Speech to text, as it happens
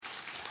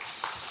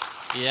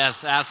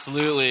Yes,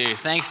 absolutely.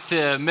 Thanks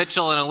to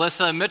Mitchell and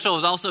Alyssa. Mitchell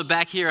was also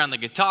back here on the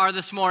guitar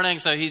this morning,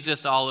 so he's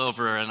just all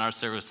over in our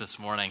service this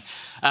morning.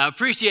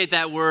 Appreciate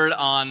that word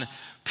on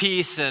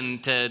peace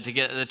and to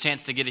get the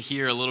chance to get to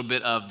hear a little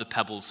bit of the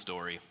Pebbles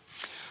story.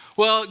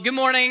 Well, good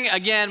morning.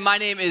 Again, my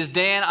name is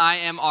Dan. I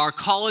am our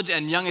college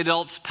and young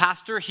adults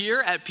pastor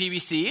here at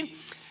PBC.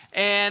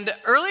 And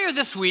earlier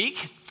this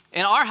week,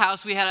 in our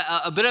house, we had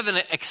a bit of an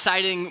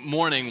exciting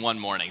morning one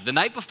morning. The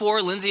night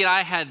before, Lindsay and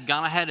I had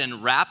gone ahead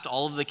and wrapped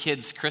all of the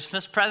kids'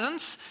 Christmas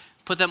presents,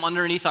 put them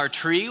underneath our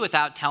tree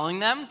without telling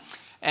them,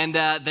 and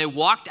they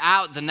walked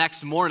out the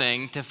next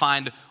morning to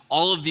find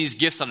all of these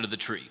gifts under the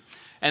tree.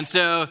 And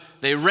so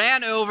they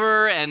ran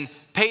over, and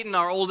Peyton,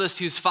 our oldest,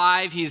 who's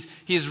 5,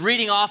 he's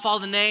reading off all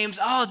the names.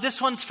 Oh,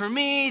 this one's for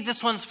me,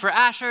 this one's for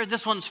Asher,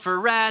 this one's for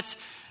Rhett.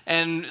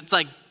 And it's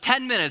like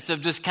 10 minutes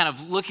of just kind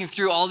of looking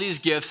through all these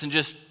gifts and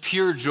just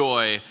pure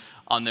joy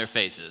on their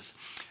faces.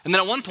 And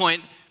then at one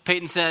point,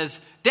 Peyton says,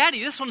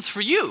 "Daddy, this one's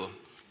for you."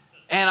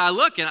 And I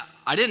look, and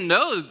I didn't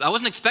know, I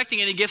wasn't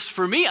expecting any gifts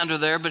for me under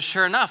there, but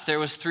sure enough, there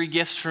was 3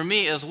 gifts for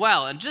me as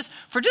well. And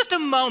for just a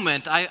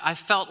moment, I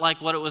felt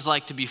like what it was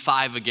like to be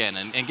 5 again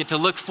and get to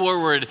look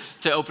forward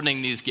to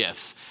opening these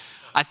gifts.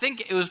 I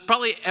think it was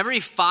probably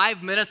every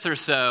 5 minutes or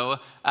so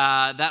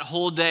that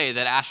whole day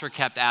that Asher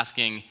kept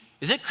asking,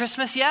 "Is it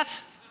Christmas yet?"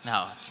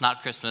 No, it's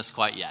not Christmas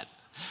quite yet.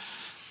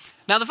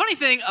 Now, the funny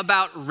thing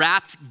about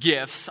wrapped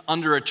gifts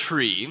under a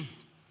tree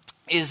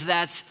is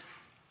that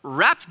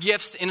wrapped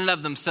gifts in and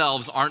of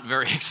themselves aren't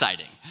very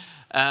exciting.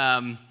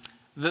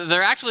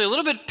 They're actually a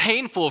little bit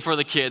painful for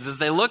the kids as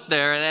they look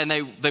there and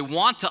they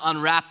want to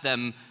unwrap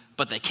them,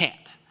 but they can't.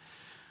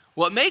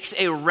 What makes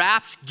a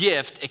wrapped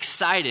gift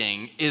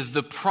exciting is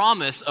the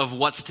promise of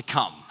what's to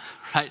come,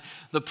 right?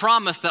 The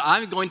promise that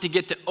I'm going to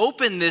get to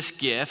open this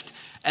gift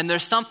and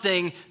there's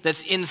something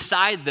that's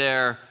inside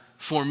there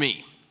for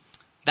me.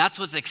 That's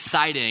what's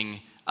exciting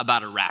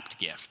about a wrapped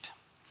gift.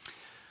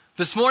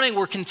 This morning,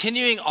 we're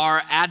continuing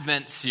our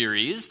Advent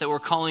series that we're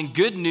calling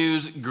Good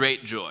News,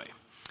 Great Joy.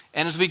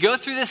 And as we go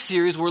through this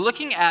series, we're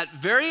looking at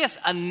various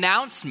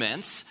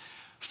announcements.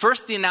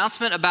 First, the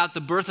announcement about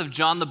the birth of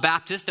John the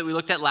Baptist that we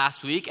looked at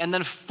last week, and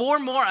then 4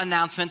 more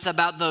announcements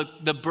about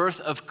the birth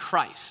of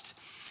Christ.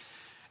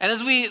 And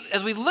as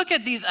we look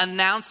at these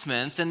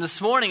announcements, and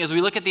this morning as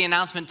we look at the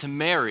announcement to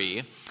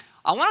Mary,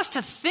 I want us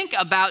to think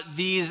about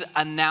these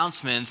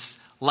announcements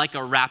like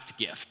a wrapped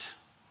gift,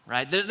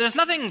 right? There's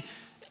nothing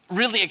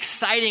really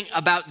exciting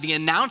about the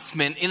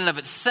announcement in and of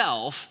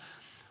itself.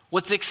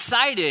 What's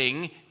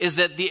exciting is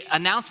that the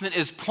announcement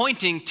is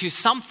pointing to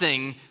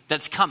something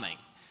that's coming.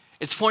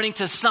 It's pointing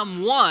to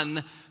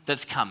someone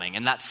that's coming,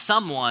 and that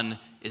someone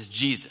is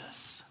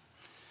Jesus.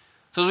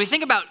 So as we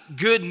think about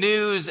good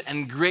news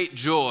and great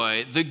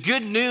joy, the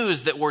good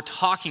news that we're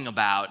talking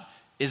about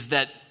is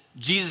that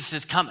Jesus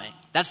is coming.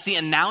 That's the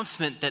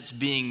announcement that's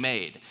being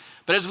made.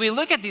 But as we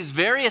look at these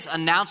various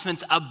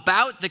announcements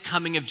about the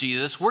coming of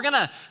Jesus, we're going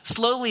to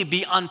slowly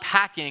be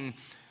unpacking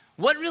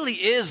what really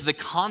is the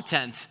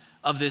content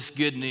of this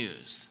good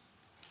news.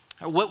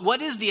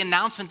 What is the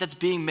announcement that's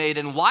being made,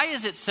 and why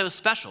is it so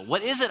special?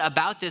 What is it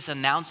about this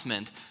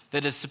announcement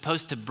that is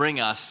supposed to bring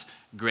us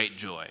great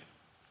joy?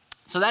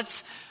 So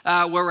that's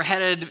where we're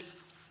headed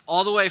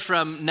all the way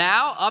from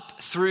now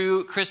up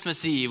through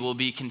Christmas Eve. We'll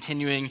be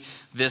continuing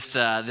this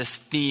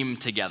theme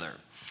together.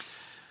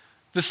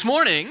 This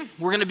morning,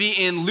 we're going to be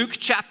in Luke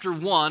chapter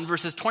 1,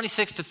 verses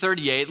 26 to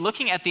 38,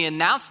 looking at the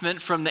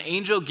announcement from the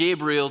angel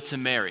Gabriel to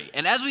Mary.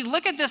 And as we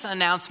look at this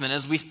announcement,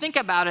 as we think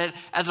about it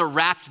as a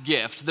wrapped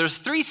gift, there's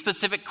 3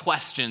 specific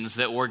questions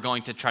that we're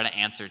going to try to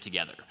answer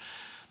together.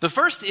 The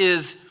first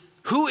is,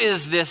 who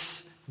is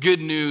this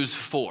good news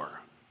for?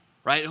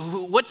 Right?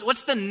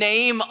 What's the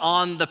name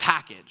on the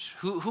package?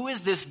 Who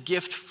is this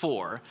gift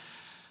for?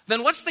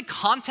 Then what's the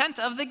content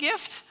of the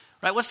gift?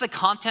 Right? What's the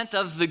content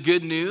of the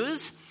good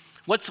news?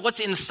 What's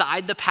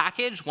inside the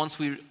package once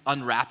we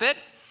unwrap it?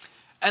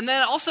 And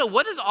then also,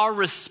 what is our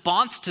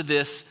response to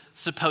this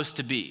supposed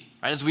to be?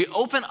 Right? As we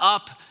open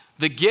up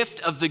the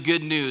gift of the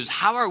good news,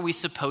 how are we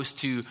supposed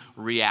to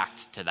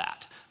react to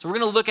that? So we're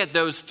going to look at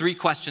those 3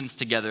 questions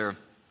together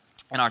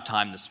in our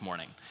time this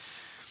morning.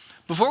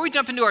 Before we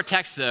jump into our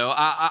text, though,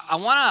 I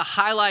want to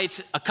highlight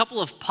a couple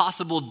of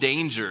possible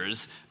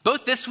dangers,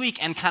 both this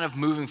week and kind of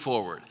moving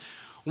forward.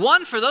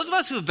 One, for those of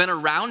us who have been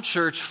around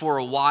church for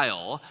a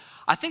while,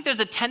 I think there's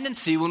a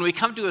tendency when we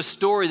come to a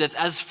story that's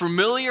as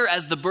familiar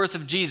as the birth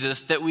of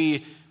Jesus that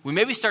we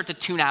maybe start to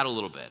tune out a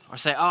little bit or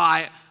say,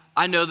 oh,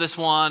 I know this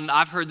one,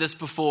 I've heard this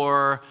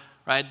before,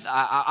 right?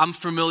 I'm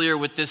familiar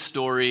with this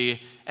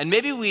story. And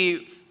maybe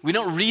we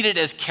don't read it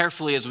as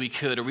carefully as we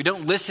could, or we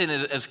don't listen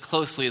as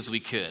closely as we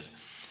could.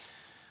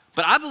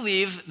 But I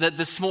believe that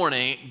this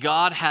morning,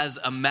 God has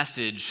a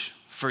message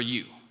for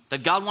you,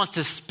 that God wants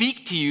to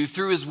speak to you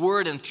through his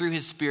word and through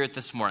his spirit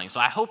this morning. So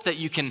I hope that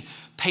you can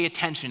pay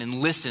attention and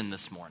listen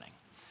this morning.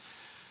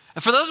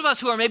 And for those of us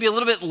who are maybe a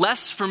little bit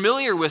less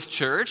familiar with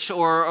church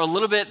or a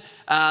little bit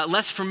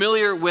less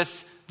familiar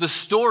with the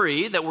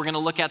story that we're going to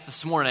look at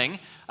this morning,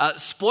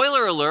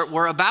 Spoiler alert,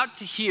 we're about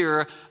to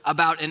hear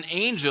about an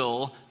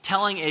angel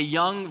telling a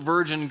young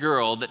virgin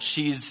girl that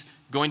she's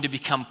going to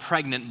become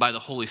pregnant by the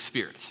Holy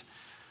Spirit.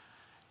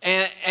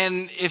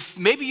 And if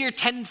maybe your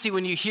tendency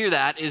when you hear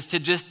that is to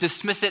just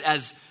dismiss it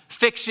as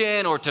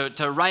fiction or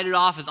to write it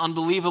off as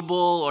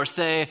unbelievable or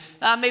say,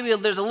 maybe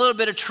there's a little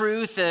bit of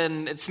truth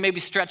and it's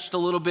maybe stretched a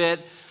little bit,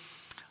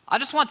 I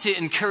just want to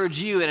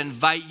encourage you and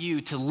invite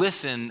you to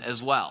listen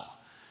as well.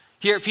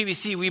 Here at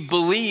PBC, we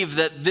believe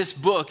that this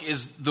book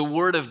is the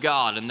Word of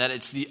God and that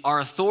it's our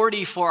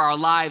authority for our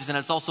lives, and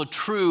it's also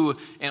true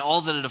in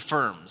all that it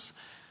affirms.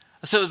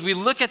 So as we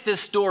look at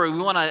this story, we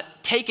want to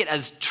take it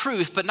as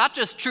truth, but not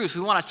just truth.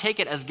 We want to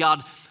take it as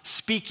God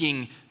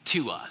speaking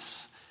to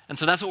us. And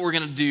so that's what we're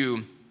going to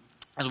do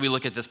as we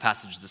look at this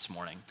passage this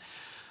morning.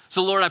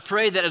 So Lord, I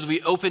pray that as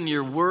we open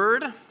your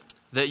Word,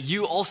 that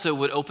you also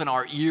would open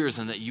our ears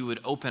and that you would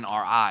open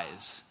our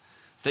eyes,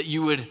 that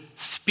you would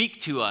speak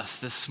to us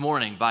this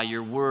morning by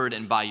your word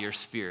and by your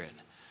Spirit.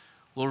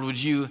 Lord,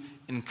 would you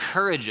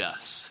encourage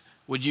us?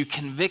 Would you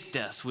convict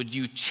us? Would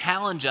you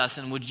challenge us?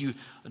 And would you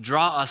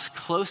draw us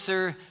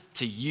closer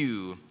to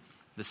you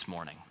this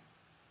morning?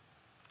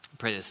 I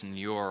pray this in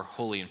your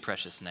holy and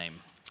precious name.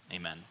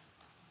 Amen.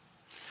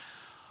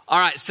 All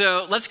right,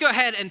 so let's go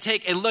ahead and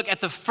take a look at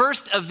the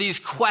first of these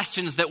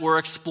questions that we're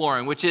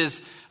exploring, which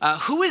is,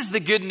 who is the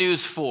good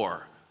news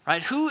for?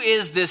 Right? Who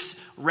is this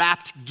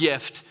wrapped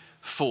gift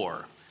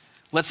for?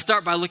 Let's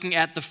start by looking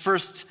at the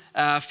first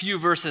few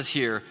verses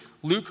here.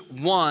 Luke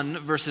 1,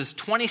 verses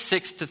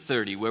 26 to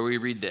 30, where we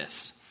read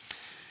this.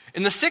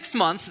 In the 6th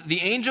month,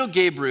 the angel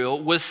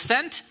Gabriel was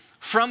sent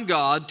from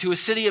God to a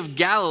city of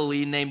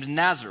Galilee named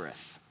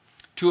Nazareth,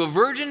 to a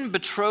virgin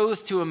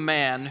betrothed to a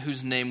man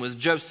whose name was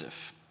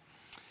Joseph,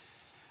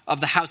 of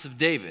the house of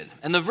David.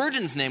 And the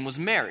virgin's name was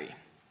Mary.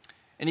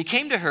 And he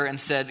came to her and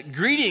said,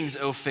 "Greetings,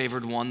 O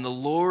favored one, the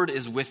Lord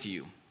is with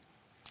you."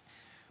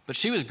 But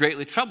she was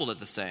greatly troubled at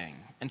the saying,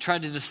 and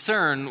tried to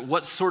discern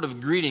what sort of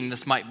greeting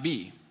this might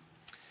be.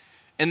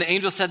 And the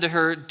angel said to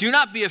her, "Do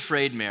not be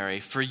afraid, Mary,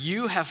 for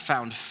you have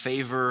found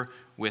favor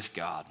with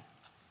God."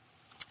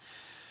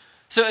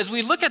 So as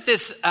we look at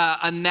this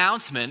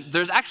announcement,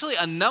 there's actually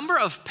a number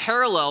of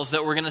parallels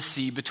that we're going to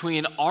see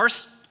between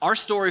our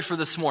story for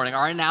this morning,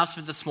 our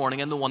announcement this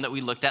morning, and the one that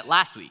we looked at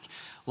last week.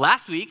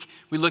 Last week,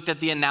 we looked at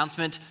the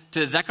announcement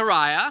to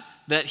Zechariah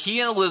that he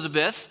and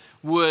Elizabeth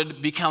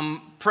would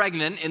become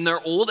pregnant in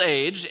their old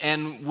age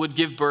and would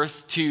give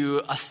birth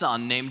to a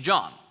son named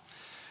John.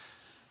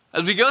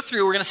 As we go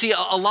through, we're going to see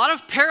a lot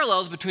of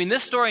parallels between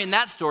this story and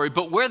that story,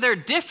 but where they're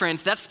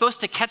different, that's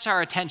supposed to catch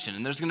our attention,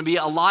 and there's going to be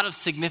a lot of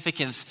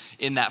significance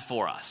in that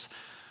for us.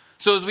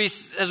 So as we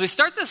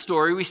start this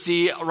story, we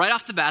see right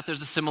off the bat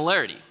there's a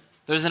similarity.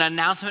 There's an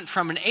announcement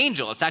from an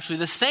angel. It's actually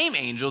the same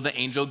angel, the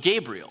angel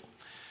Gabriel.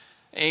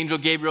 Angel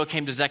Gabriel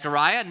came to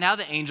Zechariah. Now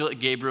the angel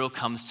Gabriel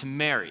comes to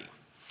Mary.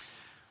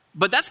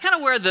 But that's kind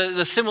of where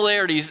the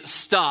similarities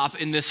stop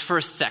in this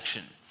first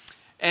section.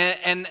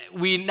 And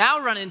we now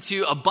run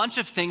into a bunch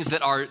of things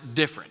that are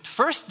different.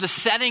 First, the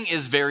setting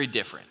is very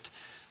different.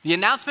 The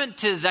announcement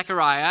to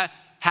Zechariah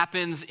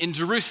happens in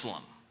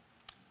Jerusalem,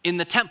 in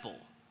the temple.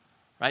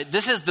 Right?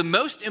 This is the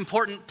most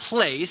important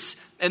place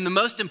and the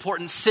most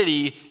important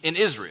city in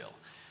Israel.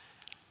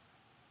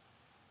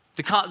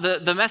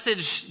 The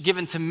message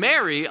given to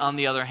Mary, on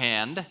the other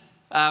hand,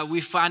 we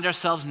find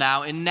ourselves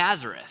now in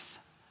Nazareth.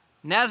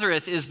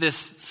 Nazareth is this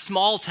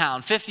small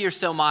town, 50 or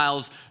so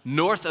miles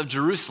north of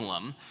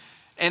Jerusalem,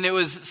 and it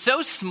was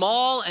so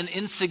small and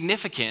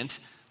insignificant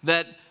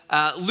that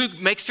Luke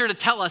makes sure to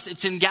tell us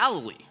it's in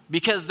Galilee,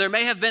 because there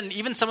may have been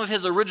even some of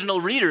his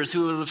original readers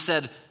who would have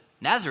said,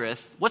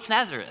 "Nazareth? What's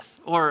Nazareth?"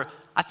 Or,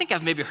 "I think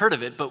I've maybe heard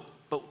of it, but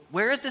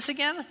where is this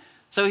again?"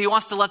 So he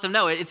wants to let them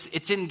know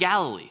it's in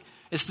Galilee.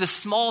 It's this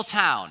small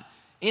town,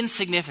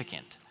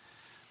 insignificant.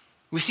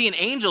 We see an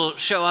angel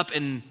show up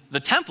in the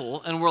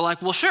temple, and we're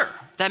like, well, sure,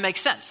 that makes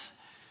sense.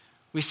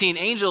 We see an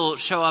angel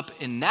show up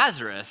in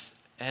Nazareth,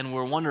 and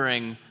we're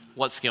wondering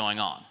what's going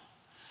on.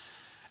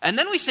 And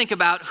then we think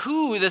about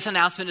who this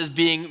announcement is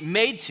being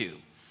made to.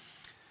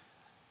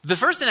 The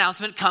first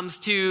announcement comes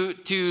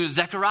to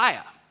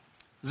Zechariah.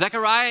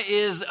 Zechariah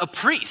is a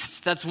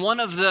priest. That's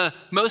one of the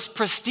most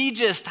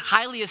prestigious,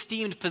 highly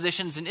esteemed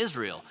positions in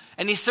Israel.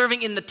 And he's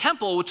serving in the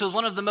temple, which was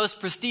one of the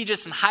most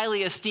prestigious and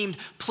highly esteemed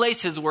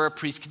places where a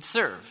priest could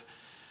serve.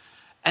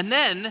 And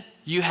then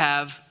you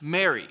have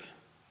Mary.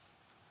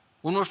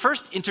 When we're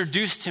first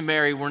introduced to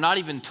Mary, we're not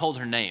even told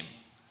her name.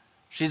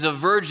 She's a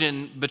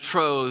virgin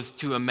betrothed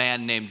to a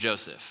man named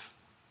Joseph.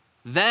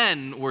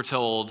 Then we're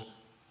told,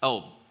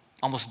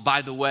 almost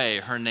by the way,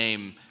 her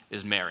name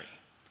is Mary.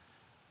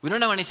 We don't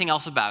know anything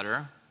else about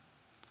her,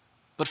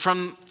 but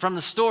from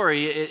the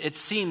story, it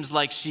seems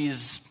like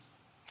she's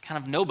kind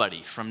of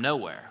nobody from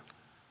nowhere.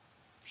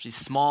 She's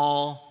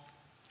small,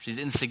 she's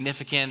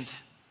insignificant,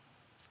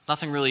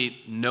 nothing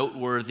really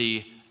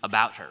noteworthy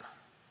about her.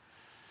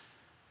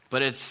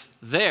 But it's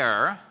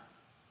there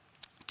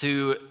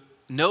to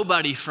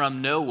nobody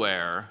from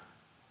nowhere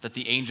that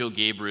the angel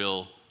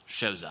Gabriel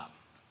shows up.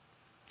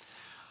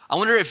 I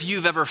wonder if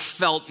you've ever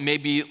felt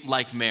maybe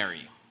like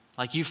Mary,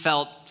 like you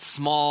felt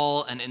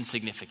small and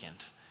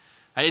insignificant.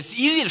 Right? It's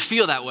easy to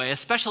feel that way,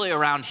 especially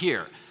around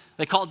here.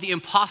 They call it the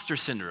imposter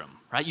syndrome,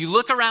 right? You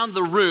look around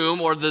the room,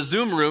 or the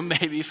Zoom room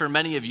maybe for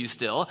many of you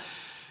still.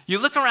 You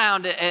look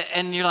around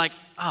and you're like,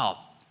 oh,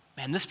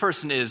 man, this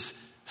person is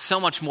so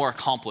much more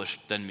accomplished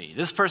than me.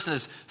 This person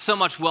is so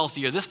much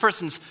wealthier. This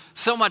person's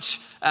so much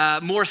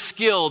more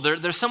skilled.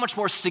 They're so much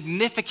more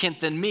significant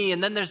than me.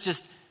 And then there's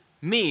just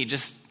me,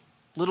 just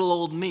little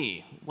old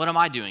me. What am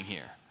I doing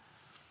here?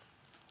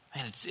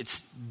 Man,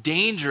 it's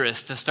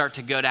dangerous to start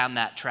to go down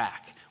that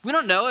track. We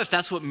don't know if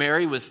that's what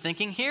Mary was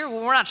thinking here.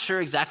 We're not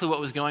sure exactly what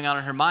was going on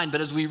in her mind. But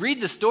as we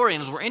read the story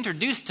and as we're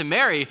introduced to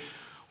Mary,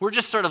 we're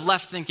just sort of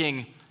left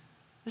thinking,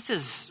 this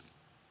is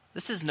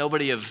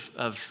nobody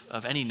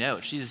of any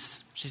note.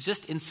 She's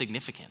just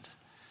insignificant.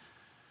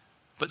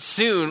 But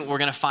soon we're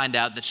going to find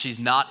out that she's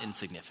not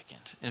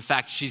insignificant. In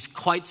fact, she's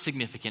quite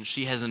significant.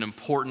 She has an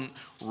important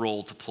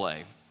role to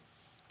play.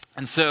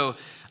 And so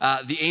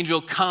the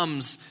angel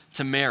comes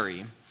to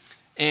Mary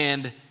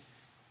and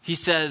he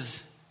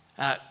says,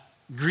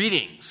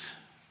 greetings,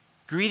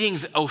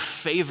 O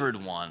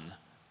favored one,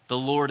 the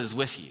Lord is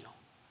with you.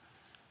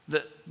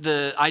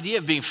 The idea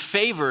of being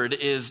favored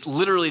is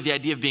literally the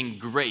idea of being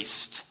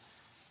graced.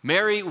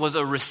 Mary was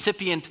a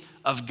recipient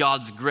of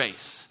God's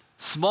grace.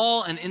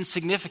 Small and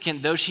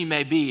insignificant though she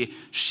may be,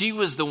 she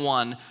was the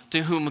one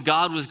to whom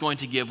God was going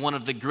to give one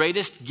of the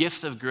greatest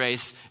gifts of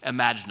grace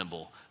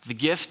imaginable, the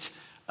gift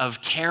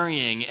of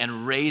carrying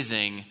and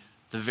raising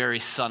the very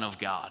Son of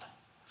God.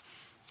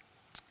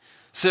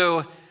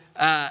 So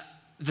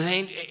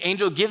the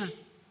angel gives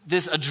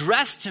this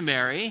address to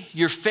Mary: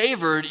 you're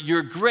favored,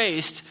 you're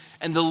graced,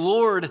 and the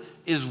Lord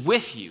is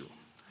with you.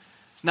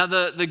 Now,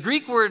 the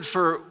Greek word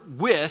for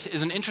with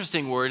is an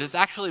interesting word. It's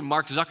actually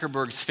Mark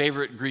Zuckerberg's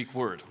favorite Greek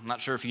word. I'm not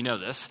sure if you know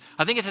this.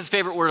 I think it's his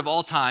favorite word of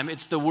all time.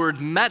 It's the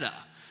word meta.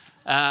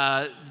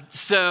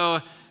 So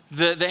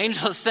the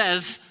angel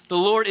says, the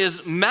Lord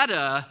is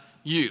meta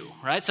you,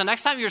 right? So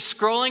next time you're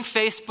scrolling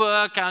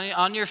Facebook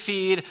on your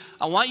feed,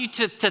 I want you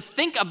to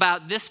think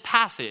about this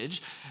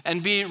passage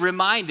and be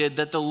reminded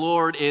that the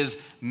Lord is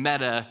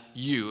meta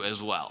you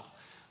as well.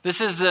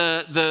 This is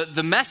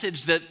the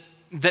message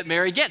that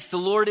Mary gets. The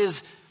Lord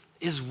is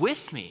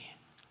with me.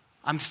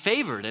 I'm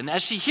favored. And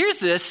as she hears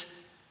this,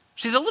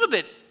 she's a little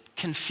bit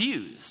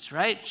confused,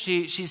 right?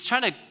 She's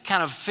trying to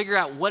kind of figure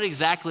out what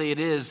exactly it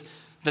is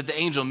that the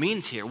angel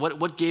means here,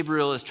 what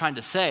Gabriel is trying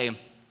to say.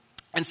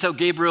 And so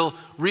Gabriel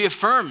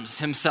reaffirms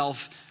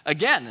himself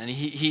again, and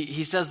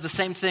he says the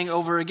same thing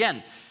over again.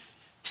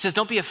 He says,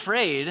 don't be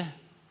afraid.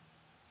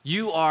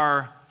 You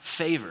are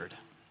favored.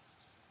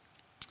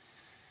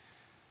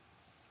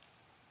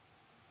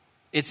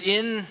 It's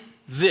in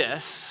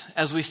this,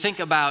 as we think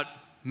about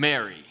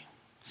Mary,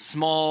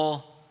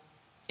 small,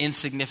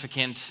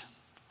 insignificant,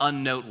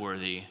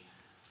 unnoteworthy,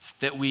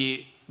 that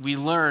we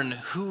learn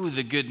who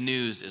the good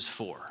news is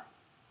for.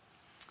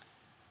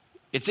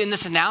 It's in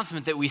this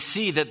announcement that we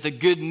see that the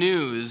good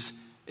news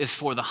is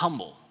for the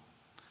humble.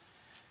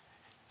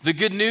 The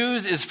good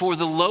news is for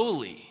the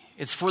lowly.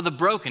 It's for the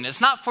broken. It's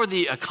not for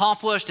the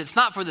accomplished. It's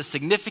not for the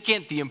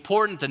significant, the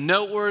important, the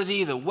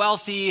noteworthy, the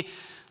wealthy,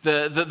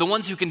 the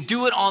ones who can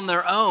do it on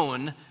their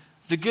own.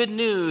 The good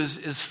news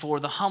is for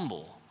the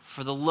humble,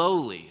 for the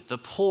lowly, the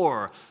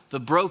poor, the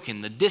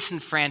broken, the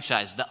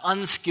disenfranchised, the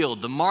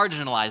unskilled, the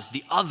marginalized,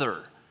 the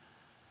other.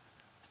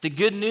 The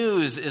good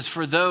news is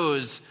for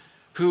those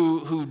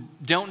who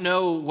don't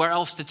know where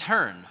else to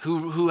turn,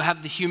 who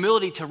have the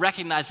humility to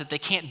recognize that they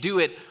can't do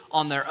it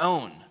on their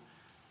own,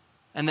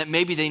 and that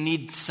maybe they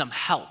need some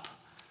help.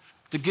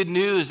 The good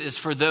news is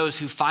for those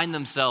who find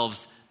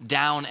themselves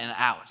down and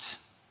out,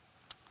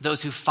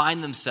 those who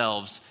find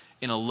themselves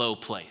in a low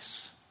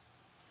place.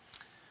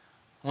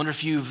 I wonder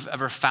if you've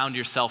ever found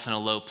yourself in a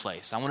low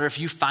place. I wonder if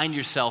you find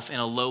yourself in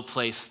a low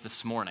place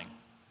this morning.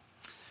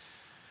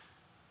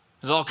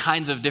 There's all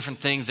kinds of different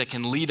things that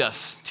can lead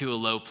us to a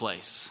low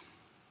place.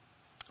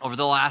 Over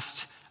the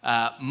last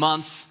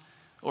month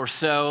or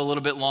so, a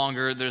little bit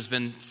longer, there's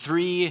been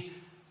 3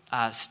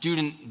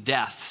 student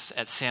deaths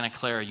at Santa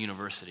Clara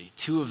University.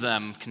 2 of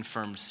them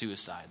confirmed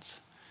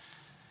suicides.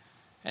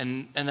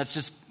 And that's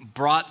just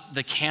brought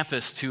the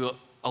campus to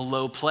a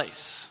low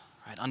place,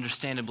 right?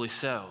 Understandably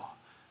so,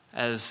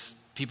 as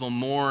people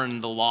mourn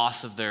the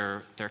loss of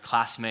their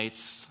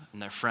classmates and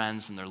their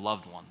friends and their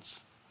loved ones.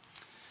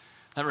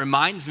 That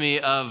reminds me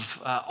of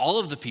all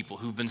of the people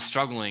who've been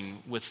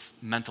struggling with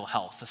mental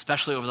health,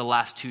 especially over the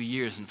last 2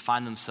 years, and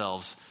find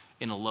themselves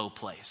in a low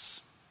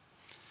place.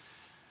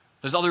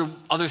 There's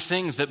other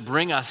things that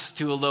bring us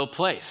to a low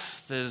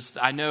place.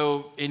 I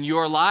know in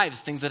your lives,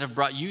 things that have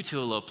brought you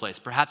to a low place.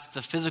 Perhaps it's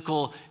a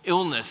physical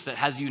illness that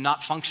has you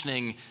not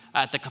functioning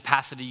at the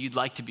capacity you'd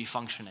like to be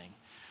functioning.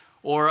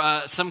 Or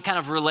some kind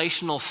of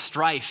relational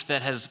strife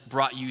that has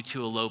brought you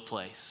to a low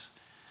place.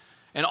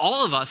 And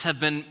all of us have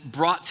been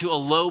brought to a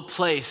low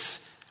place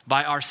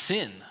by our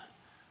sin,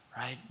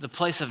 right? The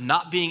place of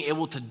not being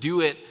able to do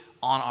it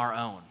on our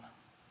own.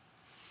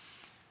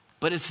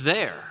 But it's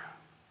there.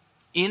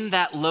 in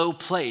that low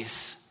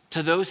place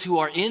to those who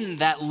are in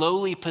that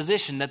lowly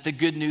position that the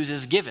good news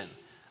is given.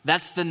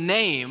 That's the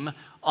name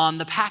on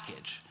the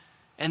package.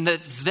 And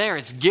that's there.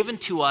 It's given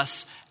to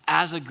us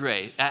as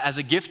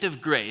a gift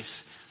of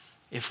grace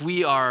if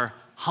we are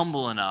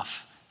humble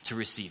enough to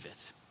receive it.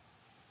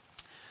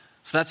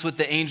 So that's what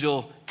the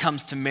angel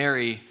comes to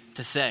Mary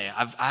to say.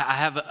 I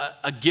have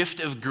a gift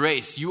of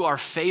grace. You are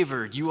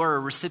favored. You are a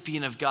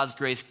recipient of God's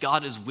grace.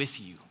 God is with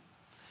you.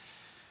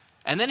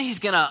 And then he's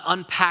going to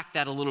unpack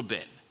that a little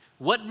bit.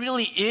 What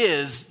really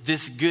is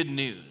this good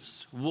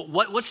news?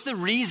 What's the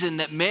reason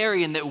that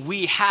Mary and that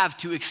we have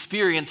to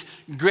experience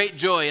great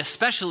joy,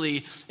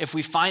 especially if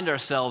we find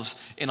ourselves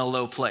in a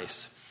low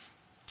place?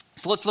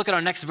 So let's look at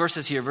our next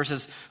verses here,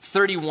 verses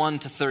 31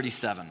 to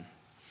 37.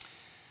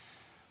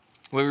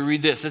 Where we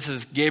read this. This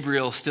is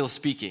Gabriel still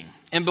speaking.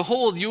 And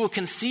behold, you will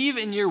conceive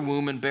in your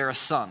womb and bear a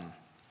son,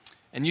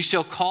 and you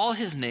shall call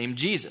his name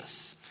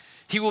Jesus.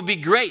 He will be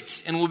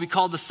great and will be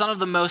called the Son of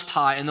the Most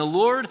High, and the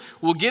Lord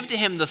will give to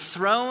him the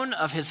throne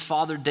of his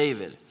father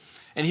David,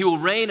 and he will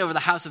reign over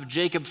the house of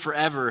Jacob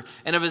forever,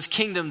 and of his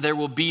kingdom there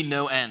will be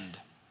no end.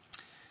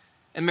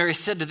 And Mary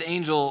said to the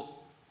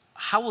angel,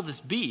 how will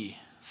this be,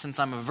 since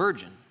I'm a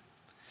virgin?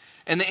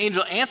 And the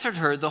angel answered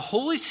her, the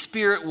Holy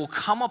Spirit will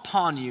come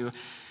upon you,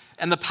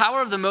 and the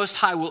power of the Most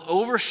High will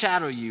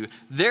overshadow you.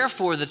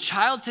 Therefore, the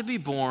child to be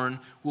born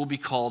will be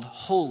called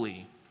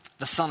Holy,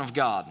 the Son of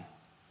God.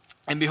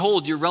 And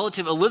behold, your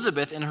relative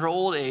Elizabeth in her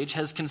old age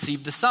has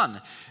conceived a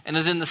son, and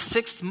is in the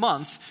 6th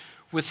month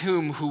with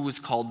who was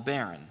called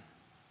barren.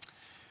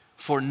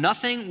 For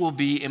nothing will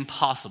be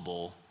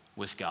impossible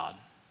with God.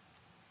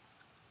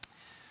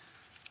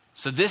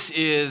 So this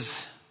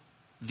is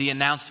the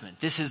announcement.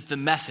 This is the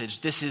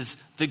message. This is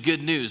the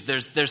good news.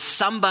 There's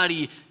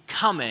somebody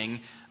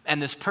coming,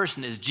 and this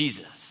person is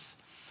Jesus.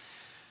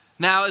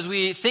 Now, as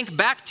we think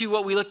back to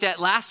what we looked at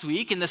last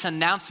week in this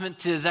announcement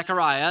to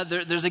Zechariah,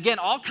 there's again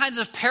all kinds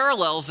of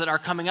parallels that are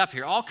coming up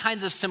here, all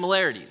kinds of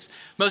similarities.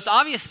 Most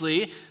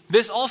obviously,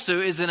 this also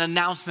is an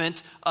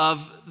announcement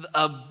of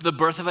the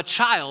birth of a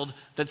child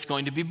that's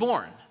going to be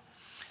born.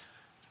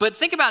 But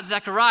think about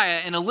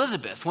Zechariah and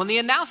Elizabeth. When the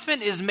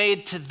announcement is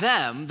made to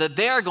them that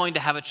they are going to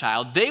have a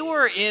child, they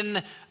were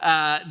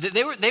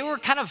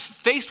kind of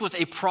faced with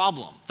a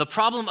problem, the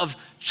problem of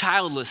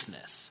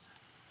childlessness.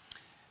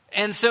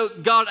 And so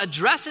God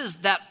addresses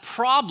that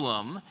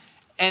problem,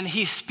 and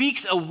he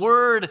speaks a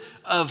word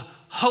of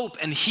hope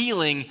and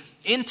healing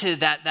into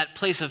that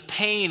place of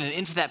pain and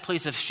into that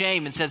place of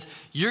shame, and says,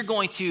 you're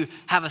going to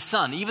have a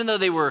son. Even though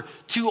they were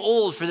too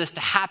old for this to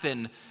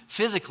happen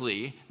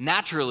physically,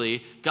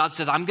 naturally, God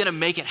says, I'm going to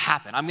make it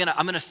happen. I'm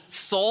going to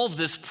solve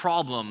this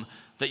problem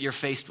that you're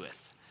faced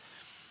with.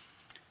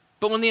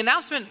 But when the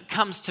announcement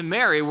comes to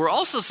Mary, we're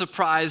also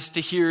surprised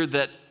to hear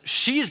that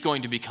she's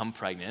going to become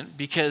pregnant,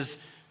 because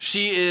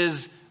she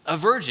is a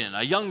virgin,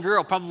 a young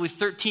girl, probably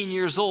 13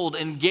 years old,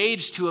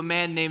 engaged to a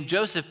man named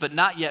Joseph, but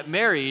not yet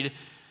married.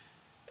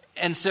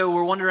 And so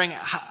we're wondering,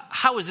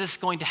 how is this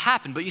going to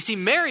happen? But you see,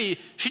 Mary,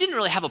 she didn't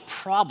really have a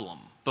problem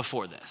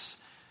before this.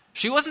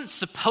 She wasn't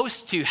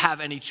supposed to have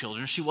any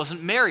children. She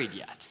wasn't married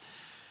yet.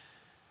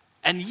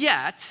 And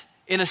yet,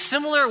 in a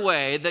similar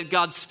way that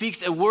God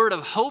speaks a word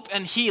of hope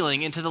and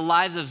healing into the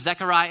lives of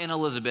Zechariah and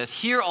Elizabeth,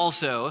 here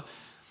also,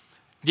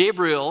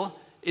 Gabriel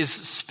is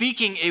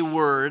speaking a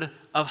word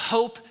of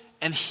hope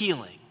and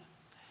healing.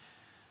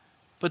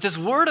 But this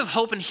word of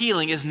hope and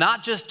healing is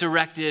not just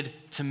directed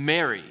to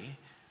Mary.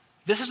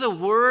 This is a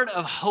word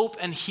of hope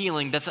and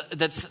healing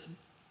that's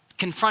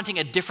confronting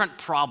a different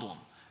problem.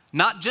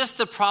 Not just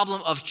the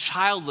problem of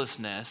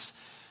childlessness,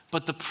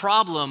 but the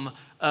problem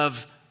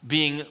of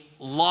being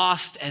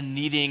lost and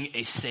needing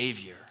a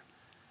savior.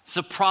 It's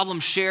a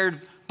problem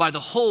shared by the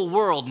whole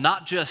world,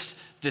 not just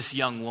this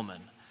young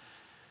woman.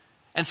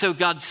 And so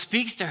God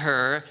speaks to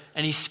her,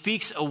 and he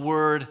speaks a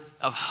word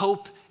of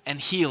hope and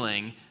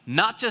healing,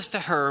 not just to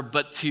her,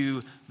 but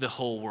to the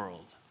whole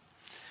world.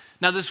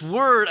 Now, this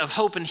word of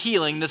hope and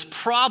healing, this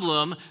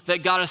problem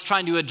that God is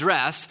trying to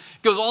address,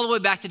 goes all the way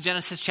back to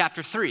Genesis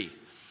chapter 3,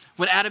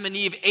 when Adam and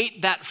Eve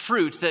ate that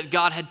fruit that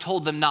God had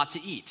told them not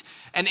to eat.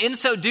 And in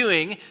so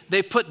doing,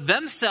 they put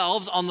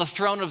themselves on the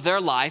throne of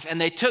their life, and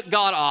they took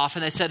God off,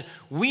 and they said,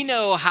 we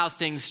know how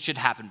things should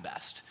happen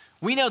best.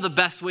 We know the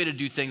best way to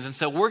do things, and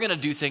so we're going to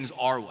do things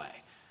our way.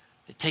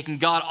 They're taking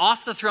God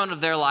off the throne of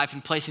their life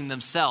and placing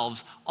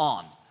themselves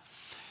on.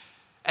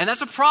 And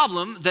that's a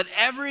problem that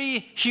every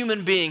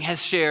human being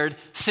has shared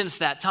since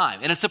that time.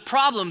 And it's a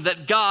problem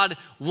that God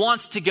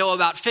wants to go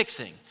about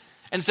fixing.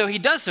 And so he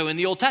does so in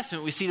the Old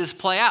Testament. We see this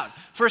play out.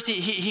 First,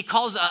 he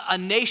calls a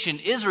nation,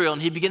 Israel,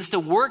 and he begins to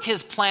work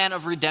his plan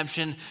of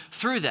redemption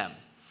through them.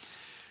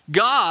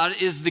 God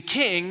is the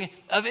king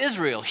of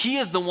Israel. He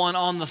is the one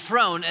on the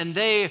throne, and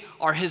they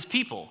are his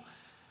people.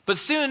 But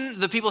soon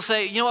the people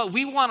say, you know what,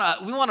 we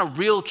want a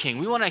real king.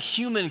 We want a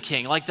human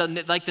king, like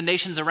the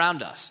nations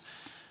around us.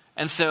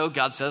 And so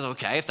God says,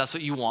 okay, if that's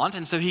what you want.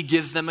 And so he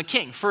gives them a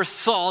king. First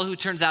Saul, who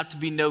turns out to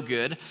be no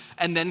good,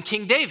 and then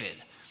King David.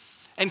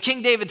 And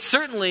King David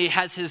certainly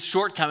has his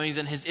shortcomings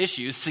and his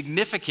issues,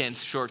 significant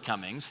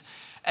shortcomings.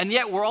 And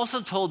yet we're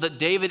also told that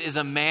David is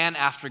a man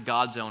after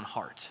God's own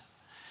heart.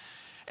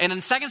 And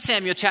in 2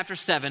 Samuel chapter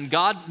 7,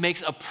 God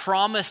makes a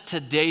promise to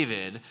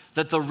David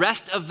that the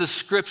rest of the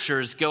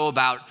scriptures go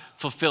about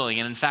fulfilling.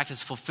 And in fact,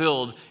 it's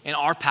fulfilled in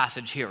our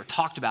passage here, or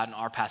talked about in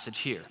our passage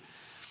here.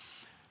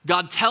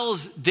 God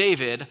tells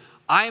David,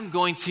 I am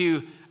going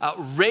to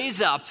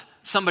raise up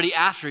somebody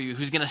after you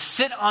who's going to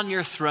sit on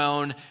your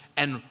throne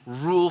and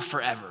rule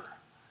forever.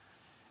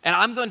 And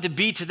I'm going to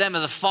be to them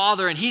as a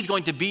father, and he's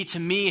going to be to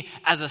me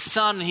as a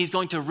son, and he's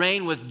going to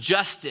reign with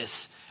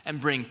justice and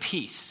bring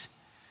peace.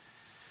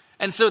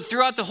 And so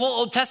throughout the whole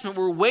Old Testament,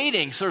 we're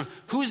waiting sort of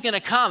who's going to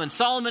come. And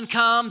Solomon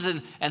comes,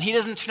 and he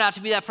doesn't turn out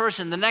to be that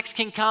person. The next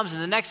king comes,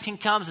 and the next king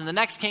comes, and the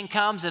next king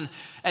comes.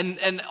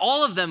 And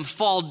all of them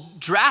fall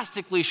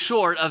drastically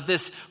short of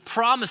this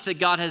promise that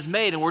God has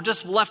made. And we're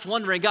just left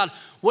wondering, God,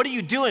 what are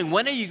you doing?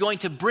 When are you going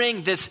to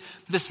bring this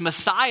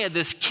Messiah,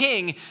 this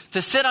king,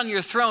 to sit on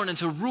your throne and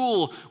to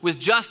rule with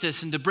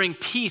justice and to bring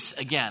peace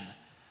again?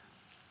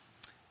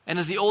 And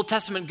as the Old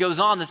Testament goes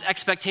on, this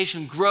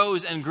expectation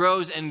grows and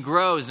grows and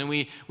grows. And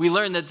we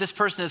learn that this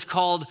person is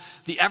called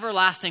the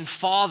everlasting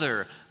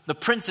Father, the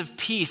Prince of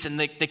Peace, and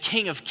the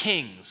King of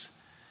Kings.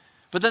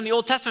 But then the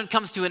Old Testament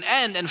comes to an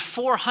end, and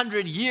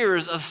 400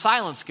 years of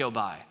silence go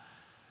by.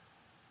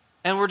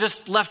 And we're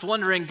just left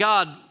wondering,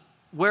 God,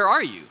 where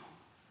are you?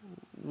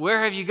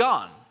 Where have you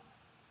gone?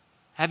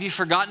 Have you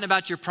forgotten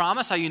about your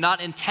promise? Are you not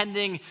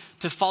intending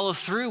to follow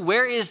through?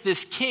 Where is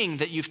this king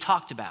that you've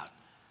talked about?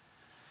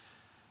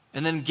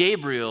 And then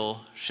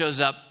Gabriel shows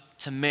up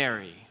to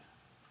Mary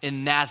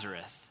in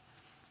Nazareth,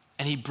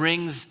 and he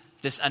brings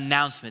this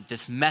announcement,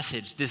 this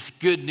message, this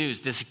good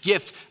news, this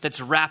gift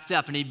that's wrapped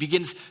up, and he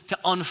begins to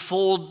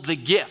unfold the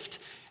gift.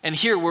 And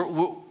here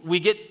we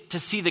get to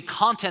see the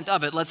content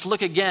of it. Let's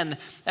look again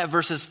at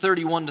verses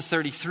 31 to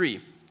 33.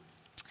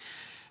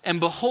 And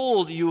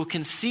behold, you will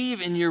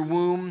conceive in your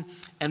womb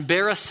and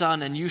bear a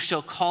son, and you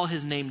shall call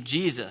his name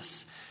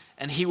Jesus.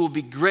 And he will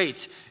be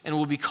great and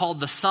will be called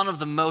the Son of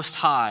the Most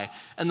High.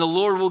 And the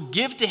Lord will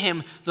give to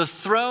him the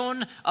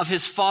throne of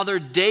his father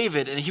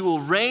David, and he will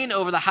reign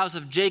over the house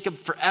of Jacob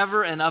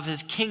forever, and of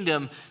his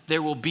kingdom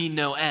there will be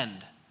no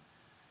end.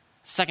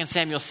 2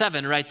 Samuel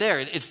 7 right there.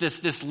 It's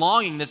this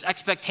longing, this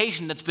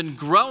expectation that's been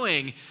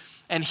growing.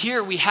 And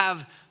here we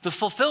have the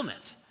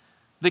fulfillment.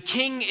 The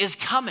king is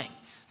coming.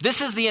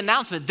 This is the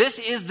announcement. This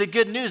is the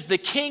good news. The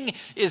king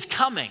is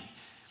coming.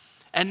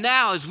 And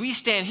now, as we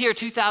stand here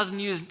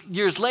 2,000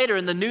 years later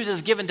and the news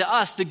is given to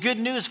us, the good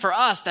news for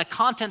us, the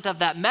content of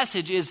that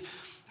message is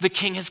the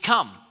king has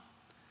come.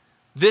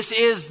 This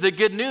is the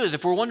good news.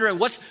 If we're wondering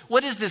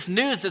what is this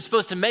news that's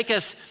supposed to make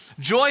us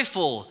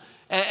joyful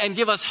and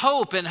give us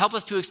hope and help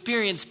us to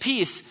experience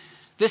peace,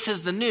 this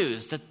is the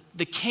news that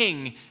the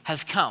king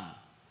has come.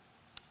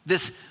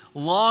 This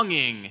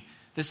longing,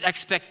 this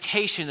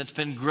expectation that's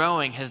been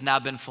growing has now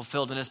been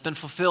fulfilled, and it's been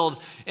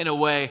fulfilled in a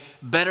way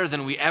better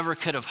than we ever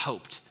could have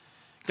hoped.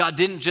 God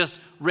didn't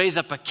just raise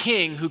up a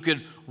king who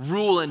could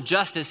rule in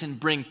justice and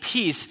bring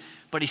peace,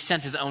 but he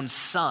sent his own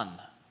son.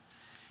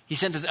 He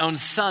sent his own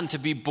son to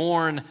be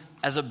born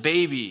as a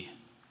baby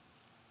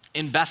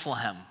in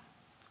Bethlehem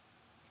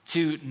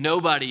to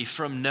nobody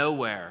from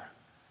nowhere.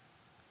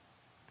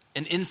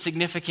 An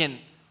insignificant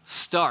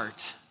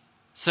start,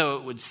 so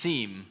it would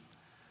seem,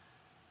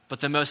 but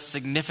the most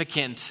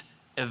significant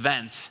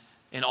event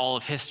in all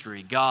of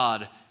history,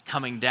 God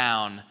coming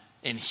down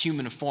in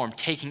human form,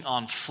 taking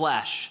on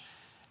flesh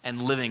and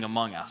living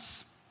among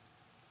us.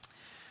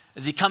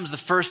 As he comes the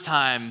first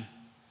time,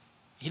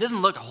 he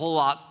doesn't look a whole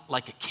lot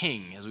like a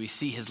king as we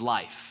see his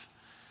life.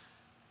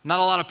 Not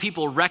a lot of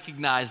people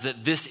recognize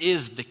that this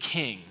is the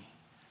king,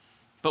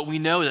 but we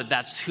know that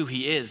that's who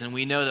he is, and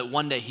we know that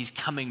one day he's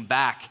coming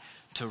back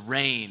to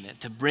reign,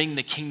 to bring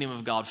the kingdom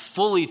of God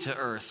fully to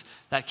earth,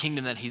 that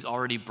kingdom that he's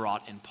already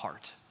brought in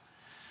part.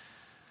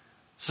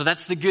 So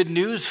that's the good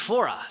news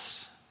for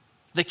us.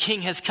 The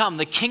king has come.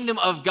 The kingdom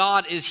of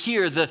God is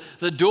here.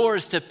 The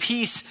doors to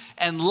peace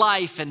and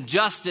life and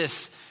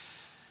justice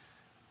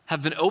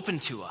have been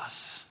opened to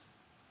us.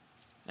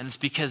 And it's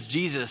because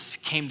Jesus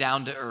came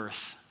down to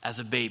earth as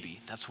a baby.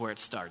 That's where it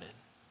started.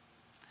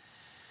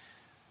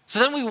 So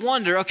then we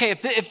wonder, okay,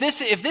 if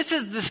this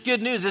is this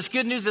good news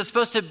that's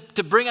supposed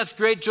to bring us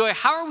great joy,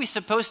 how are we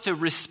supposed to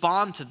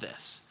respond to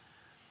this?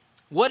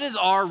 What is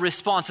our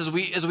response as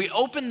we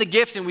open the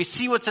gift and we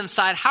see what's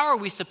inside? How are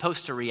we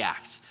supposed to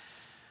react?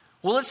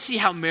 Well, let's see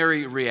how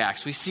Mary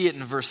reacts. We see it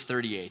in verse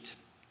 38.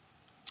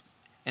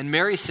 And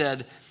Mary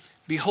said,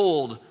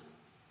 "Behold,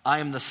 I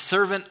am the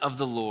servant of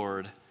the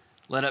Lord.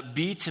 Let it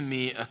be to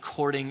me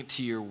according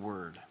to your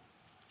word."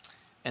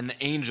 And the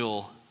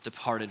angel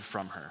departed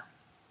from her.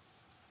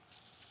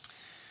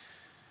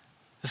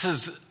 This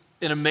is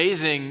an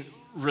amazing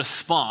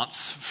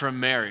response from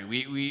Mary.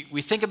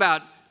 We think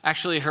about,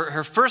 actually,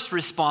 her first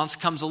response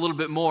comes a little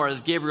bit more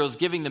as Gabriel's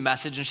giving the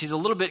message, and she's a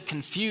little bit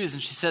confused,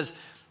 and she says,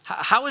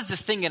 how is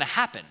this thing going to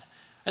happen?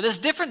 And it's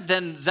different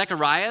than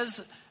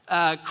Zechariah's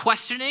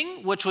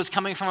questioning, which was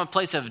coming from a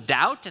place of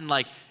doubt and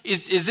like,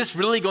 is this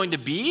really going to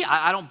be?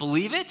 I don't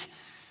believe it.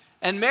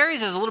 And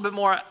Mary's is a little bit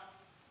more,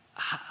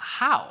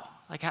 how?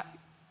 Like,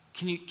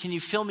 can you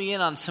fill me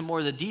in on some more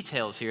of the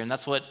details here? And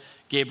that's what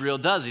Gabriel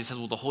does. He says,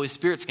 well, the Holy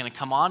Spirit's going to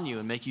come on you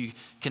and make you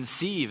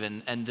conceive,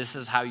 and this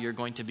is how you're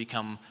going to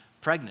become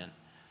pregnant.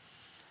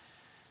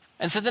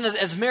 And so then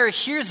as Mary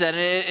hears that,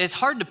 and it's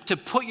hard to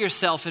put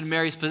yourself in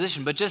Mary's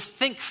position, but just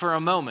think for a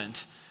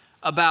moment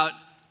about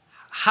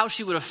how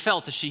she would have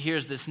felt as she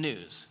hears this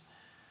news.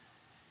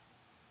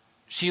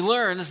 She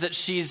learns that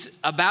she's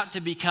about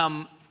to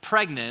become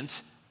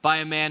pregnant by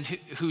a man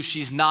who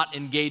she's not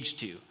engaged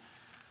to,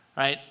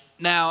 right?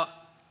 Now,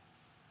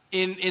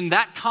 in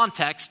that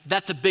context,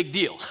 that's a big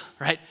deal,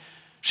 right?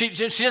 She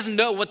doesn't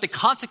know what the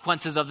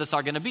consequences of this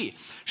are going to be.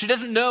 She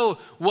doesn't know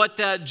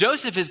what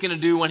Joseph is going to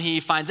do when he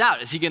finds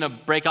out. Is he going to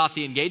break off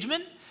the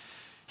engagement?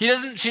 She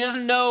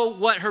doesn't know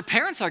what her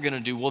parents are going to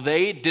do. Will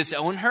they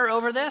disown her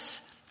over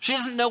this? She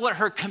doesn't know what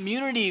her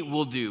community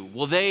will do.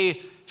 Will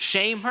they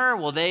shame her?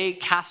 Will they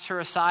cast her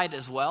aside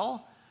as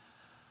well?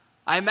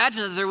 I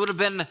imagine that there would have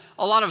been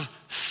a lot of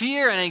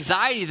fear and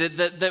anxiety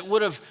that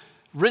would have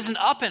risen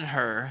up in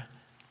her.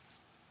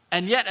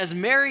 And yet, as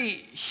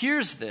Mary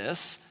hears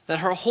this, that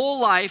her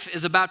whole life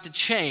is about to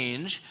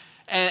change,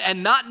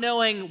 and not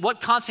knowing what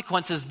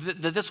consequences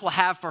that this will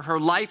have for her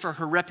life or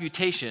her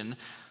reputation,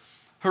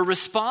 her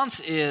response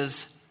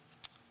is,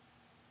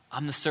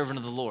 I'm the servant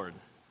of the Lord.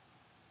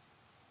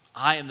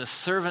 I am the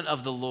servant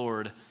of the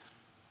Lord.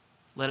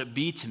 Let it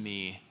be to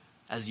me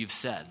as you've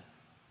said.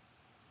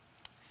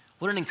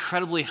 What an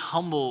incredibly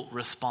humble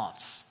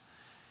response.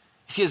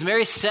 You see, as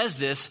Mary says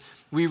this,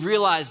 we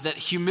realize that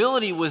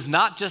humility was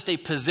not just a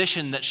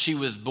position that she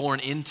was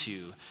born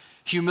into.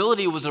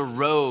 Humility was a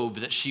robe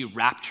that she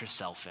wrapped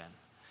herself in.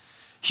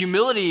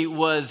 Humility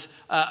was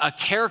a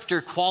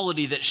character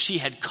quality that she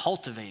had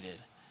cultivated.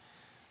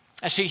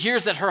 As she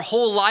hears that her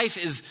whole life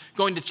is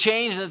going to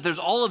change and that there's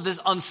all of this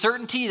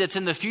uncertainty that's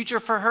in the future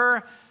for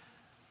her,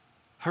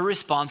 her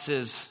response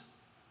is,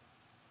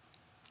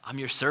 I'm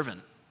your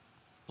servant.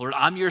 Lord,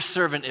 I'm your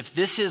servant. If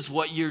this is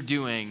what you're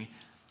doing,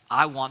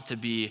 I want to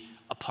be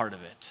a part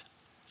of it.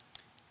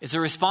 It's a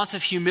response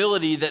of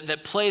humility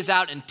that plays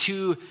out in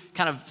two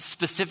kind of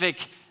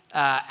specific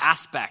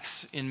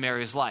aspects in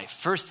Mary's life.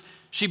 First,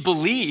 she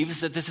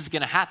believes that this is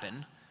going to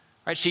happen,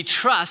 right? She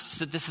trusts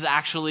that this is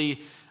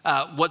actually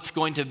what's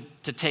going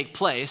to take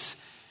place.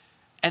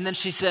 And then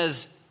she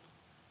says,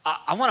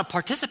 I want to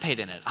participate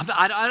in it.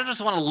 I don't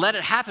just want to let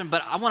it happen,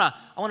 but I want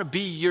to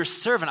be your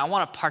servant. I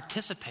want to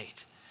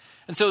participate.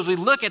 And so as we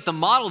look at the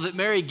model that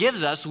Mary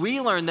gives us,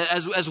 we learn that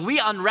as we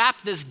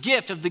unwrap this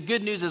gift of the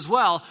good news as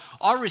well,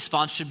 our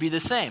response should be the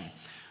same.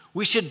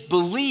 We should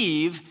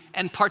believe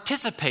and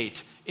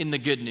participate in the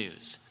good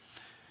news.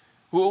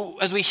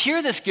 As we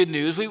hear this good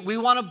news, we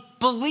want to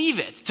believe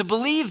it. To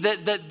believe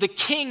that the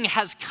King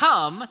has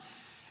come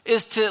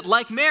is to,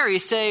 like Mary,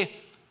 say,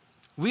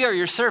 we are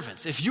your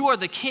servants. If you are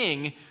the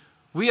King,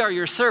 we are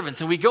your servants.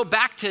 And we go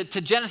back to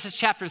Genesis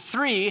chapter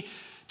 3,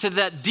 to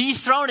that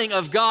dethroning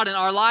of God in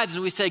our lives,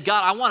 and we say,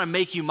 God, I want to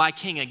make you my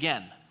king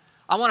again.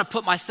 I want to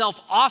put myself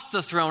off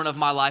the throne of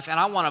my life, and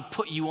I want to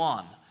put you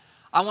on.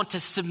 I want to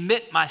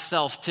submit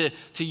myself to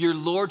your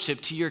lordship,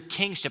 to your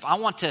kingship. I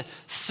want to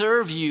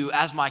serve you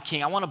as my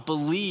king. I want to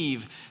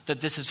believe that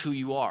this is who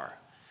you are.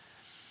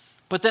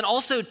 But then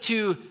also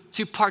to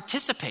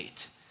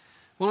participate.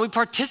 When we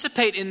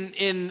participate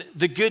in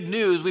the good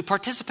news, we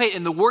participate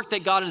in the work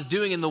that God is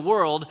doing in the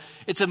world,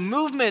 it's a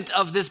movement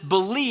of this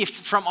belief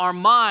from our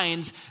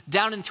minds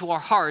down into our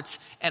hearts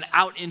and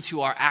out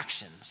into our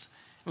actions.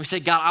 And we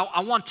say, God,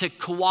 I want to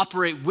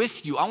cooperate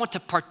with you. I want to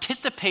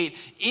participate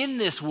in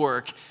this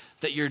work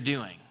that you're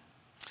doing.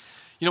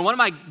 You know, one of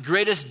my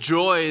greatest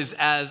joys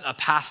as a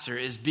pastor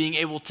is being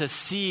able to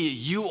see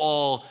you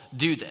all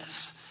do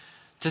this.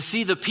 To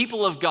see the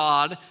people of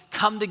God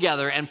come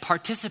together and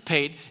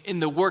participate in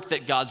the work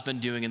that God's been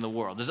doing in the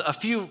world. There's a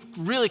few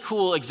really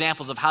cool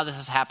examples of how this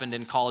has happened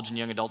in college and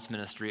young adults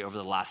ministry over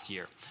the last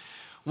year.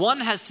 One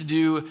has to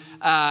do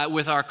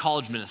with our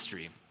college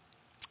ministry.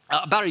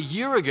 About a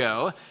year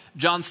ago,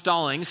 John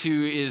Stallings,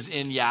 who is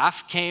in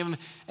YAF, came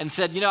and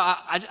said, you know,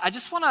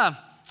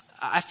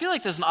 I feel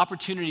like there's an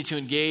opportunity to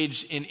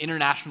engage in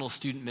international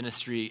student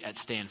ministry at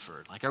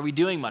Stanford. Like, are we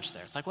doing much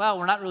there? It's like, well,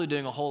 we're not really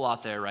doing a whole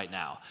lot there right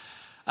now.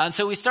 And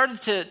so we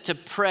started to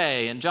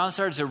pray, and John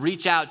started to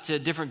reach out to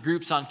different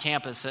groups on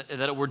campus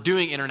that were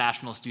doing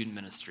international student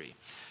ministry,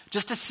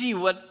 just to see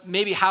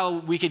how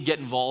we could get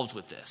involved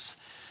with this.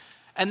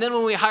 And then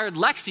when we hired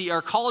Lexi,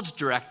 our college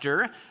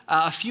director,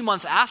 a few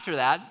months after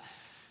that,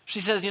 she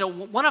says, you know,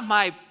 one of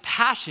my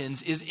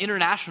passions is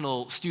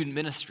international student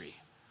ministry.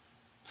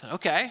 I said,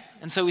 okay.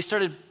 And so we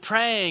started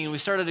praying, and we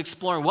started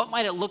exploring what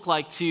might it look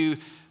like to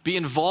be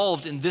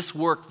involved in this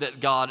work that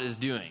God is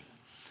doing.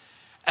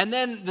 And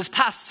then this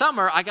past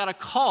summer, I got a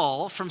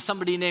call from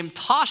somebody named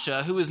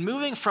Tasha who was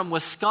moving from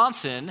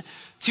Wisconsin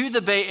to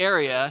the Bay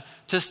Area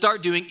to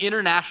start doing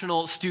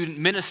international student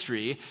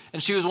ministry.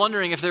 And she was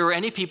wondering if there were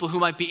any people who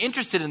might be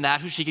interested in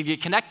that who she could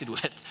get connected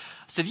with.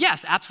 I said,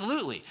 yes,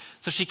 absolutely.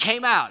 So she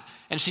came out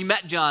and she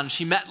met John,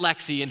 she met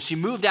Lexi, and she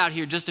moved out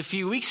here just a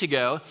few weeks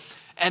ago.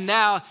 And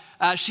now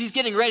she's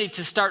getting ready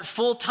to start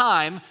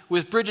full-time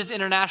with Bridges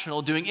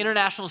International, doing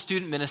international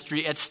student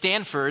ministry at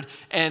Stanford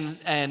and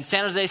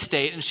San Jose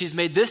State. And she's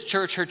made this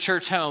church her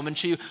church home, and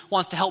she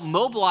wants to help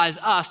mobilize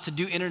us to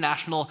do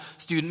international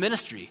student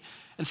ministry.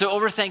 And so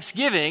over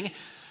Thanksgiving,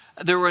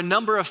 there were a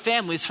number of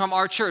families from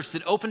our church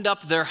that opened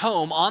up their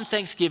home on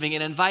Thanksgiving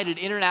and invited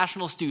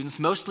international students,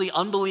 mostly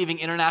unbelieving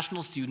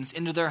international students,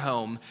 into their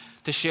home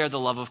to share the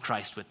love of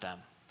Christ with them.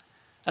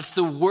 That's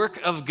the work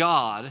of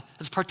God.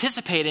 That's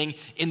participating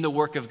in the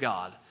work of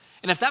God.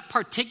 And if that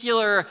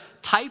particular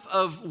type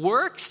of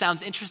work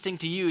sounds interesting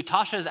to you,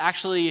 Tasha is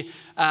actually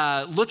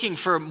looking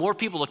for more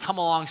people to come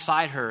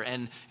alongside her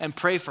and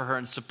pray for her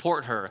and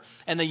support her.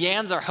 And the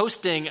Yans are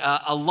hosting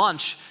a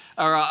lunch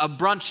or a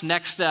brunch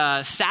next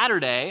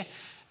Saturday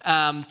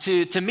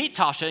to meet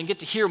Tasha and get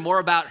to hear more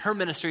about her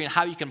ministry and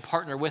how you can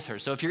partner with her.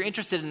 So if you're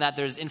interested in that,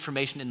 there's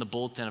information in the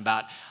bulletin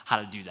about how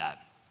to do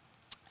that.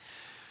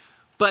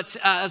 But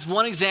as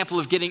one example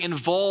of getting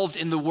involved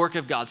in the work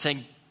of God,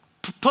 saying,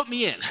 put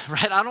me in,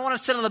 right? I don't want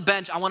to sit on the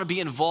bench. I want to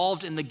be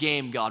involved in the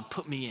game, God.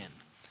 Put me in.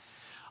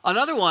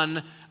 Another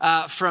one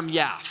from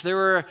YAF. There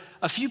were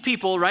a few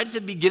people right at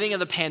the beginning of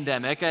the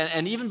pandemic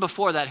and even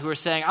before that who were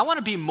saying, I want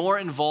to be more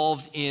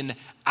involved in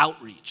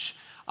outreach.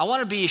 I want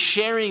to be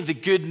sharing the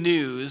good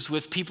news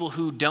with people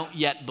who don't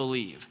yet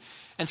believe.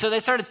 And so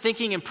they started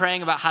thinking and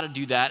praying about how to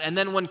do that. And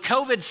then when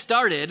COVID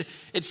started,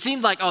 it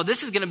seemed like, oh,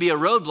 this is going to be a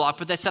roadblock.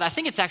 But they said, I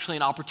think it's actually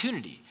an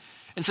opportunity.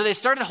 And so they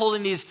started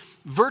holding these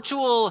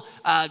virtual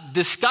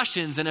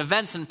discussions and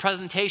events and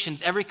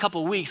presentations every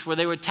couple weeks where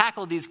they would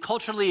tackle these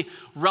culturally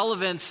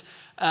relevant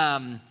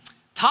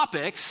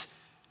topics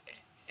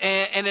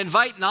and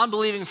invite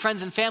non-believing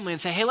friends and family and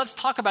say, hey, let's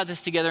talk about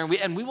this together.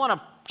 And we want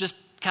to just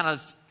kind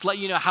of let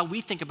you know how we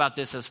think about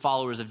this as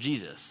followers of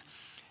Jesus.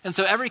 And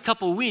so every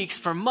couple weeks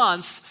for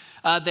months,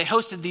 they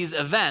hosted these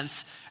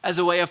events as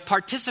a way of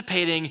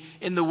participating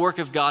in the work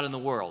of God in the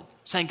world.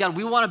 Saying, God,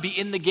 we want to be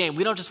in the game.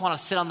 We don't just want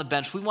to sit on the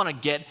bench. We want to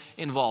get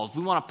involved.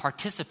 We want to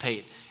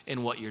participate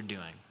in what you're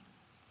doing.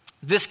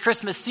 This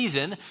Christmas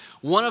season,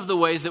 one of the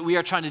ways that we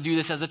are trying to do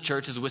this as a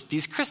church is with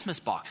these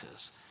Christmas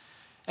boxes.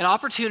 An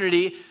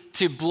opportunity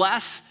to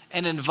bless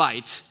and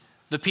invite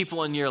the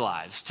people in your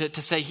lives.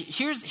 To say,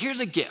 here's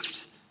a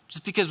gift.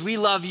 Just because we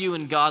love you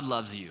and God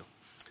loves you.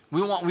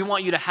 We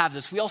want you to have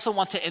this. We also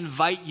want to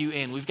invite you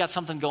in. We've got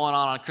something going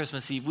on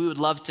Christmas Eve. We would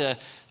love to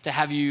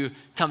have you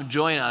come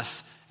join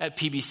us at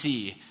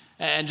PBC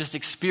and just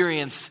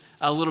experience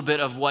a little bit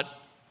of what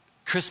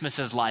Christmas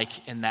is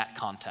like in that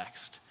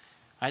context.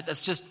 Right?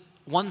 That's just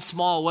one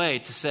small way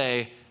to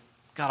say,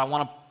 God, I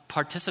want to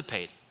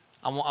participate.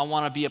 I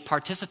want to be a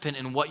participant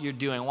in what you're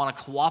doing. I want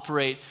to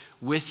cooperate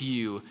with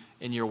you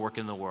in your work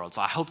in the world.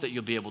 So I hope that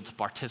you'll be able to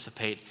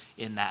participate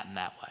in that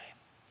way.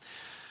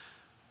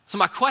 So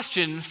my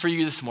question for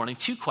you this morning,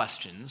 two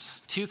questions,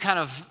 two kind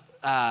of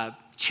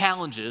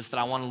challenges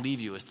that I want to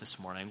leave you with this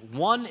morning.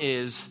 One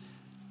is,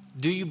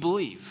 do you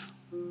believe?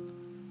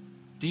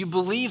 Do you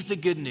believe the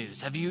good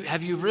news? Have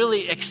you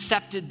really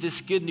accepted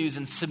this good news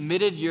and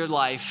submitted your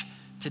life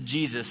to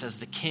Jesus as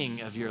the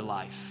King of your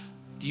life?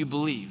 Do you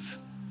believe?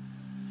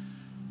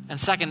 And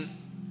second,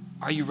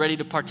 are you ready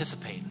to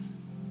participate?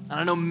 And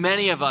I know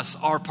many of us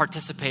are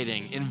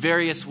participating in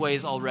various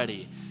ways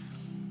already,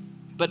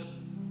 but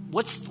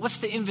what's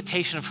the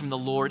invitation from the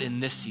Lord in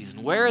this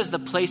season? Where is the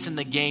place in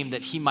the game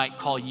that he might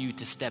call you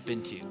to step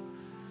into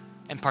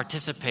and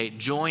participate,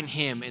 join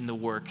him in the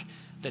work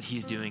that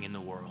he's doing in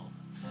the world?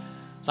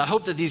 So I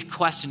hope that these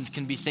questions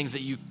can be things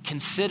that you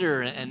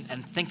consider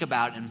and think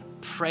about and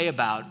pray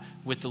about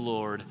with the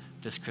Lord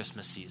this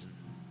Christmas season.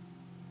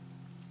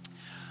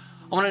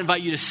 I want to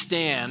invite you to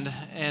stand,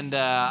 and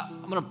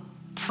I'm going to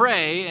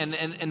pray and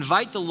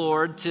invite the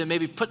Lord to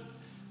maybe put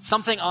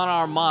something on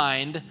our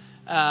mind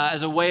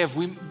as a way of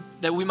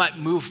that we might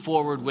move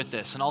forward with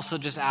this, and also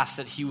just ask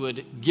that he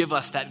would give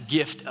us that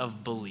gift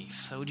of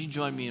belief. So would you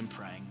join me in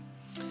praying?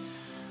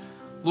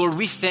 Lord,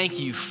 we thank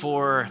you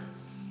for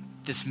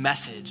this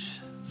message,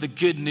 the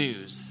good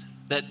news,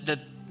 that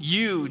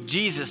you,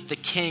 Jesus, the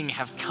King,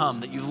 have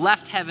come, that you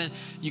left heaven,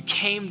 you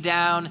came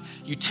down,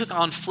 you took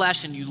on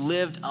flesh, and you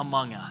lived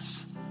among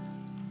us.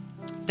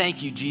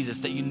 Thank you, Jesus,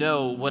 that you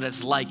know what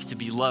it's like to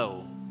be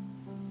low,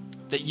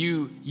 that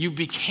you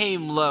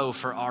became low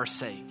for our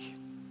sake.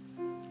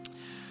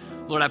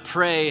 Lord, I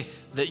pray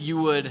that you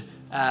would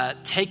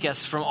take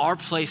us from our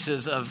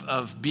places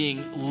of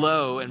being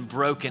low and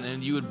broken,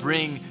 and you would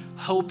bring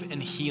hope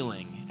and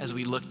healing as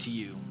we look to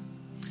you.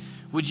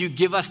 Would you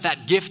give us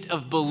that gift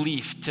of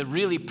belief to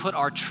really put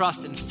our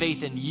trust and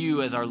faith in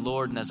you as our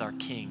Lord and as our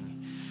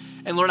King?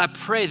 And Lord, I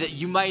pray that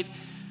you might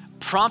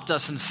prompt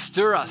us and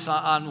stir us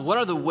on what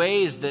are the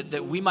ways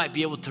that we might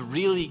be able to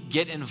really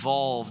get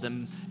involved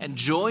and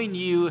join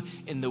you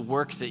in the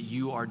work that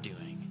you are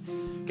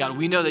doing. God,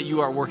 we know that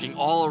you are working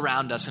all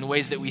around us in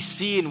ways that we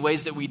see and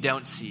ways that we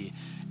don't see.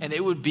 And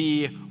it would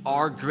be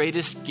our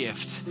greatest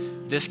gift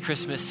this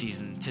Christmas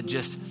season to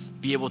just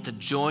be able to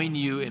join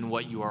you in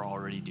what you are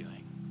already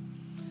doing.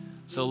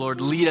 So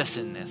Lord, lead us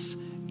in this.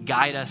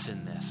 Guide us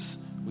in this,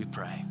 we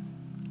pray.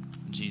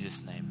 In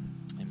Jesus' name.